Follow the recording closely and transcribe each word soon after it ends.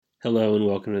Hello and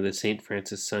welcome to the St.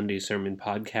 Francis Sunday Sermon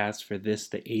Podcast for this,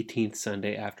 the 18th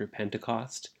Sunday after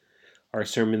Pentecost. Our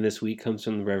sermon this week comes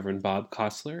from the Reverend Bob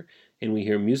Kostler, and we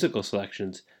hear musical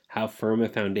selections, How Firm a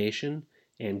Foundation,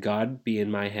 and God Be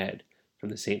in My Head from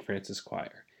the St. Francis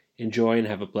Choir. Enjoy and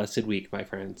have a blessed week, my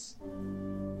friends.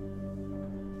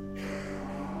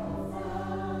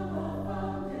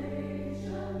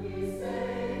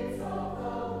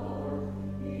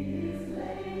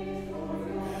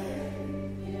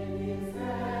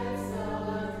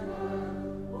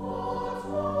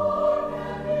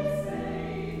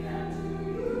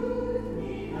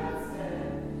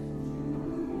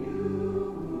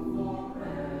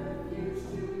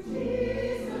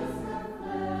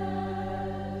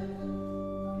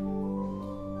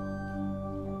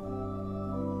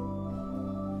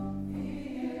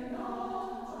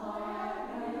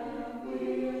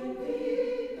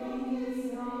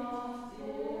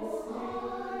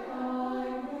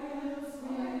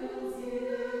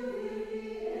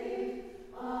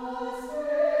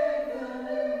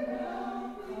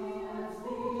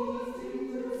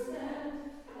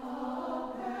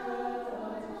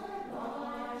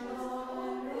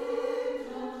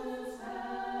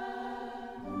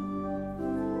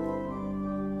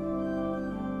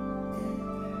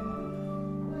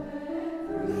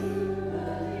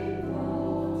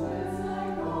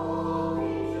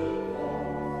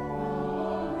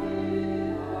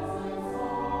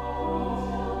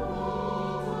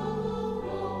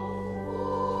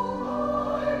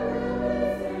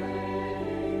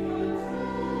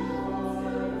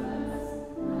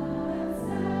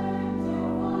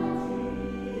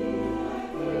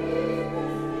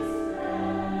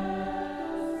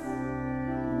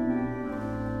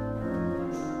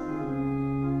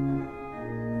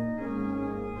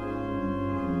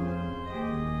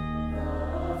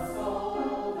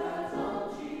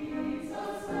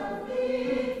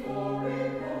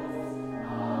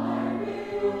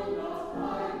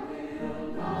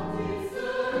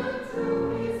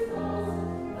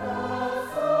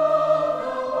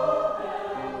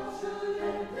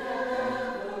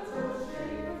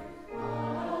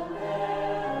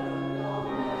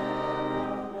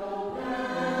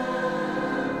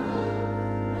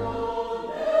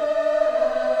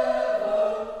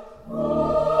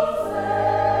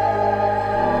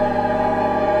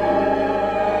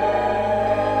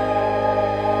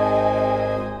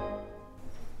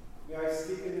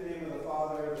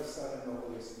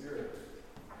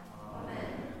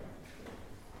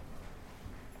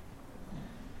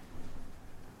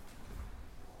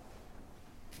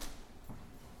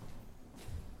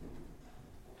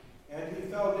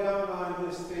 Fell down on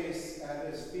his face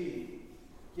at his feet,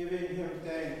 giving him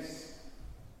thanks,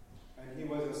 and he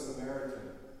was a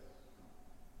Samaritan.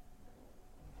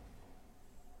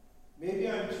 Maybe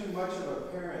I'm too much of a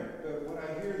parent, but when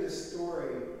I hear this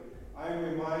story, I'm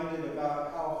reminded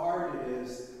about how hard it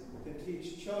is to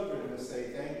teach children to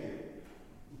say thank you.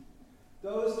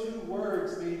 Those two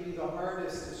words may be the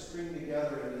hardest to string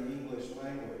together in the English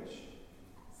language,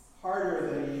 harder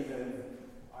than even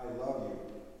I love you.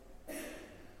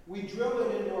 We drill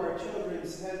it into our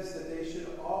children's heads that they should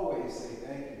always say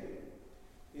thank you.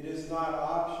 It is not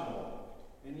optional,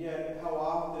 and yet how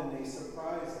often they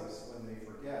surprise us when they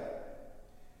forget.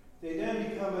 They then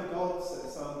become adults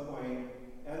at some point,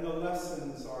 and the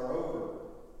lessons are over.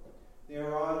 They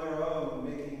are on their own,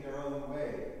 making their own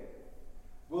way.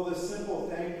 Will the simple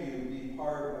thank you be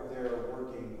part of their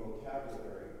working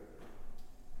vocabulary?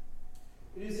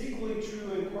 It is equally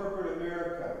true in corporate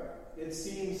America. It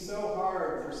seems so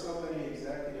hard for so many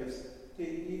executives to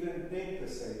even think to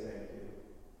say thank you.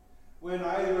 When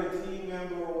either a team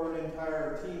member or an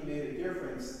entire team made a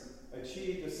difference,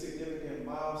 achieved a significant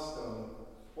milestone,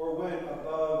 or went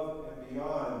above and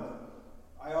beyond,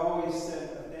 I always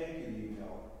sent a thank you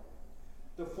email.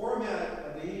 The format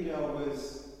of the email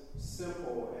was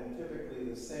simple and typically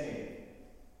the same.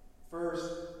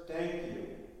 First, thank you.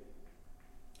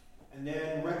 And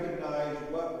then recognize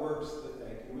what works the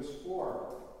thank you was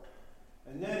for.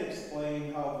 And then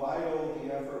explain how vital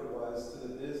the effort was to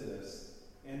the business,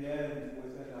 and end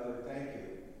with another thank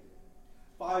you.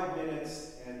 5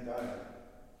 minutes and done.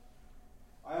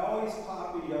 I always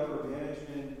copied upper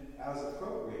management as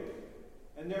appropriate,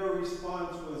 and their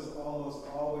response was almost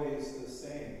always the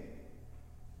same.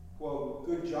 Quote,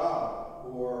 good job,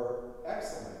 or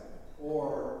excellent,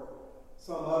 or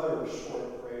some other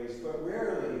short phrase, but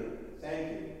rarely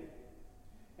thank you.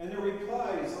 And the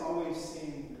replies always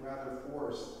seemed rather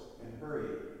forced and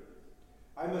hurried.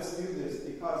 I must do this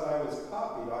because I was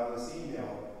copied on this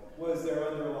email, was their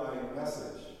underlying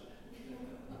message.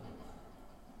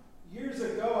 Years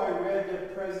ago, I read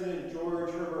that President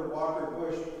George Herbert Walker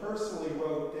Bush personally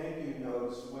wrote thank you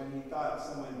notes when he thought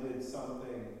someone did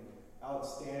something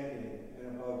outstanding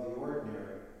and above the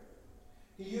ordinary.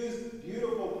 He used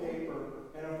beautiful paper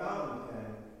and a fountain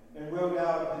pen and wrote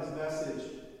out his message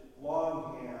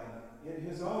longhand in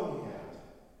his own hand.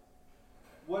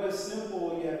 What a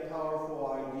simple yet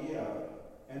powerful idea,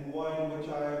 and one which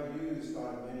I have used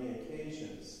on many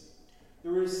occasions. The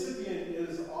recipient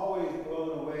is always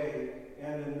blown away,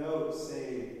 and the note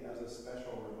saved as a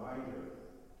special reminder.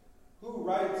 Who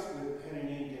writes with pen and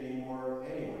ink anymore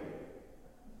anyway?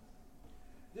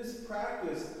 This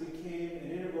practice became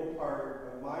an integral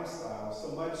part of my style, so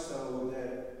much so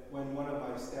that when one of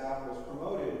my staff was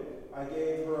promoted, I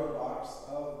gave her a box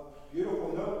of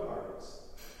beautiful note cards,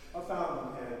 a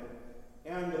fountain pen,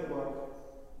 and the book,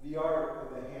 The Art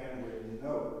of the Handwritten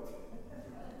Note.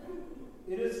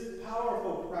 It is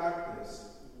powerful practice,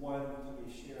 one to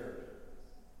be shared.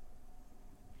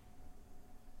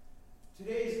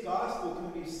 Today's gospel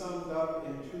can be summed up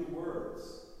in 2 words: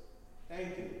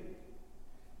 thank you.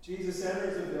 Jesus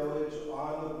enters a village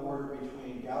on the border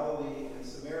between Galilee and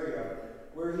Samaria,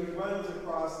 where he runs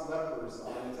across lepers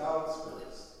on its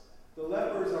outskirts. The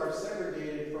lepers are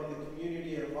segregated from the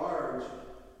community at large,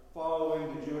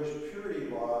 following the Jewish purity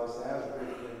laws as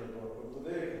written in the book of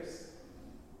Leviticus.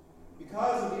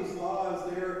 Because of these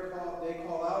laws, they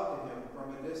call out to him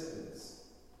from a distance,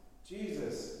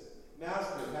 Jesus,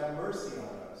 Master, have mercy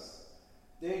on us.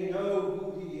 They know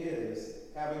who he is,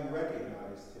 having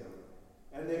recognized him,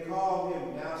 and they call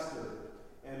him Master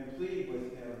and plead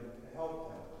with him to help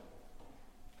them.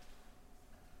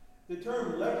 The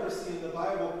term leprosy in the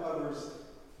Bible covers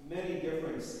many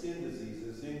different skin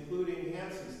diseases, including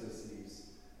Hansen's disease.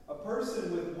 A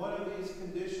person with one of these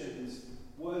conditions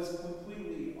was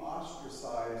completely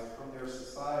ostracized from their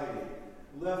society,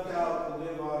 left out to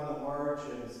live on the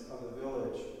margins of the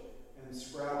village and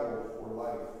scrabble for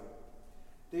life.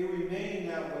 They remained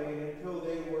that way until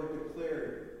they were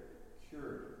declared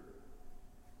cured.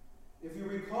 If you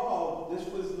recall, this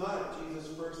was not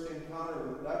Jesus' first encounter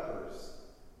with lepers.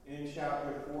 In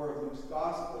chapter 4 of Luke's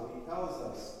Gospel, he tells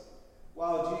us,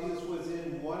 while Jesus was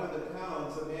in one of the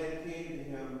towns, a man came to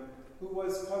him who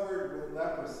was covered with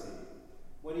leprosy.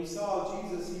 When he saw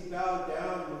Jesus, he bowed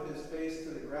down with his face to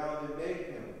the ground and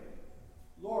begged him,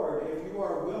 Lord, if you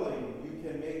are willing, you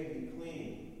can make me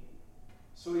clean.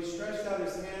 So he stretched out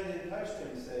his hand and touched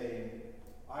him, saying,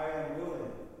 I am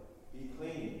willing, be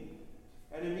clean.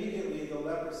 And immediately the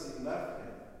leprosy left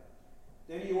him.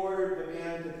 Then he ordered the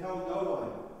man to tell no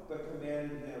one, but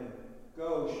commanded him,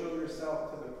 Go, show yourself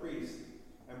to the priest,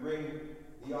 and bring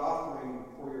the offering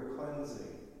for your cleansing,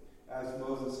 as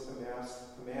Moses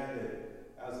commanded,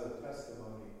 as a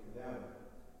testimony to them.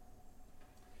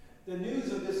 The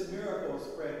news of this miracle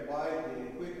spread widely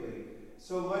and quickly,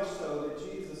 so much so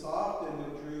that Jesus often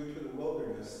withdrew to the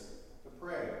wilderness to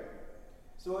pray.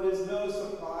 So it is no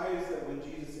surprise that when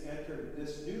Jesus entered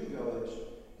this new village,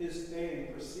 his fame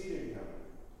preceded him.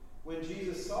 When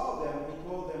Jesus saw them, he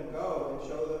told them, Go and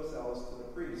show themselves to the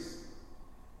priests.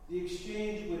 The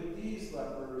exchange with these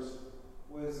lepers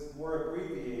was more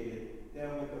abbreviated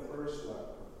than with the first leper.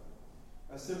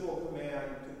 A simple command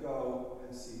to go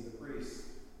and see the priest.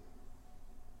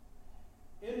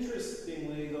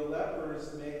 Interestingly, the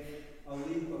lepers make a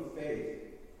leap of faith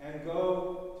and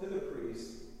go to the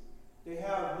priest. They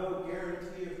have no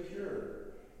guarantee of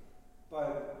cure,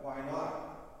 but why not?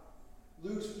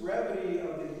 Luke's brevity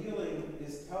of the healing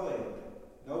is telling.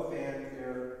 No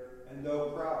fanfare and no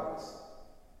crowds.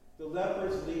 The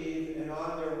lepers leave, and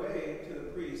on their way to the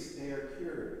priest, they are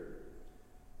cured.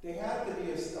 They had to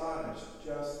be astonished,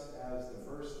 just as the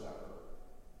first leper.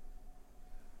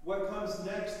 What comes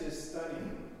next is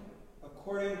stunning.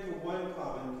 According to one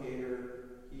commentator,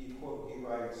 he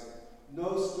writes,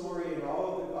 no story in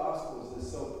all of the Gospels that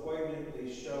so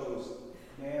poignantly shows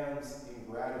man's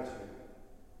ingratitude.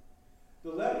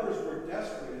 The lepers were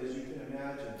desperate, as you can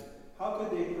imagine. How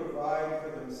could they provide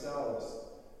for themselves?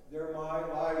 Their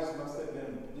lives must have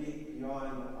been bleak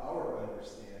beyond our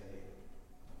understanding.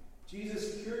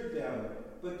 Jesus cured them,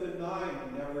 but the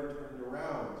 9 never turned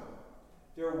around.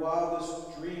 Their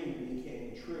wildest dream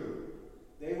became true.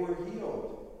 They were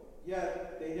healed,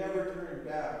 yet they never turned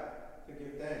back to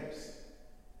give thanks.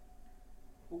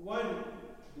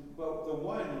 But the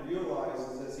one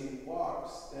realizes as he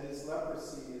walks that his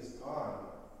leprosy is gone.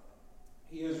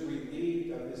 He is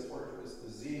relieved of his torturous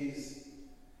disease.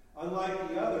 Unlike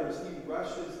the others, he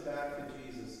rushes back to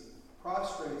Jesus,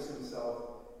 prostrates himself,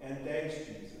 and thanks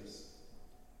Jesus.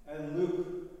 And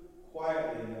Luke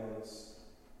quietly notes,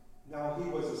 now he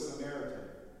was a Samaritan.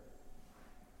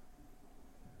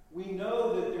 We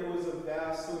know that there was a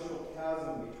vast social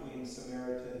chasm between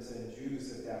Samaritans and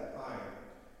Jews at that time.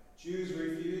 Jews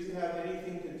refused to have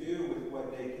anything to do with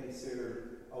what they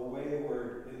considered a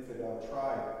wayward infidel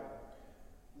tribe.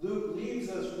 Luke leaves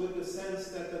us with the sense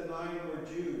that the 9 were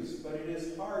Jews, but it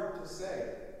is hard to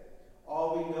say.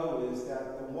 All we know is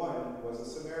that the one was a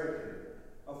Samaritan,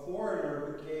 a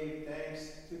foreigner who gave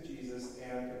thanks to Jesus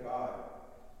and to God.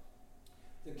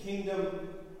 The kingdom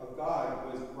of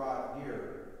God was brought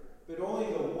near, but only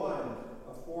the one,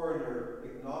 a foreigner,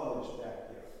 acknowledged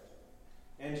that gift.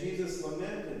 And Jesus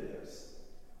lamented this.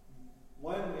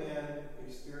 One man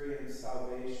experienced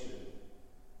salvation,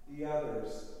 the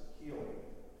others healing.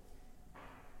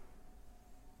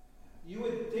 You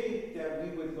would think that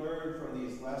we would learn from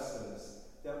these lessons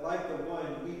that, like the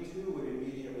one, we too would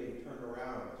immediately turn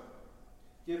around.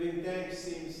 Giving thanks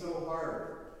seems so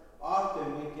hard.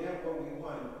 Often we get what we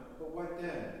want, but what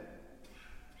then?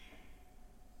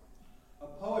 A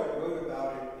poet wrote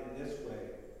about it in this way.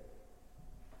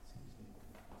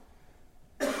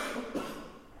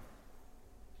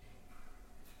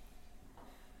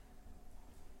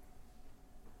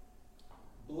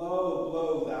 Blow,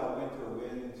 blow, thou winter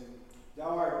wind,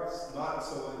 thou art not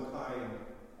so unkind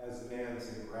as man's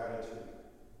ingratitude.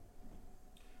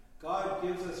 God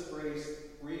gives us grace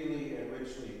freely and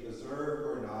richly, deserved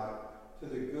or not, to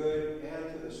the good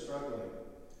and to the struggling.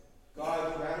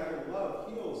 God's radical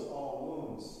love heals all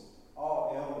wounds,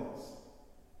 all ailments,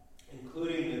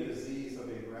 including the disease of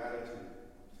ingratitude.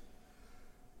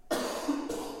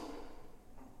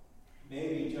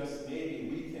 Maybe, just maybe,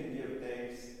 we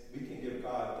can give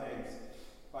God thanks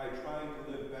by trying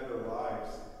to live better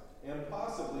lives and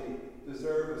possibly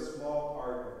deserve a small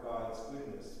part of God's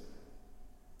goodness.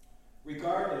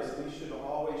 Regardless, we should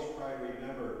always try to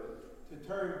remember to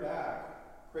turn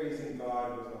back, praising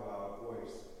God with a loud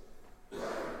voice.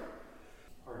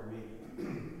 Pardon me.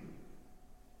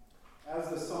 As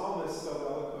the psalmist so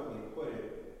eloquently put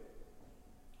it,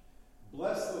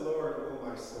 bless the Lord, O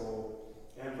my soul,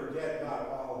 and forget not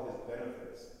all his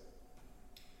benefits,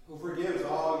 who forgives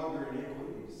all your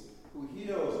iniquities, who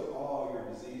heals all your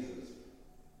diseases,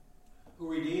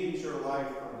 who redeems your life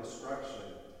from destruction,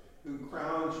 who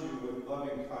crowns you with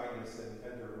loving kindness and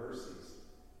tender mercies,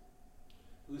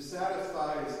 who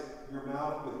satisfies your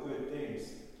mouth with good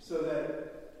things, so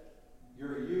that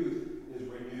your youth is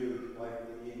renewed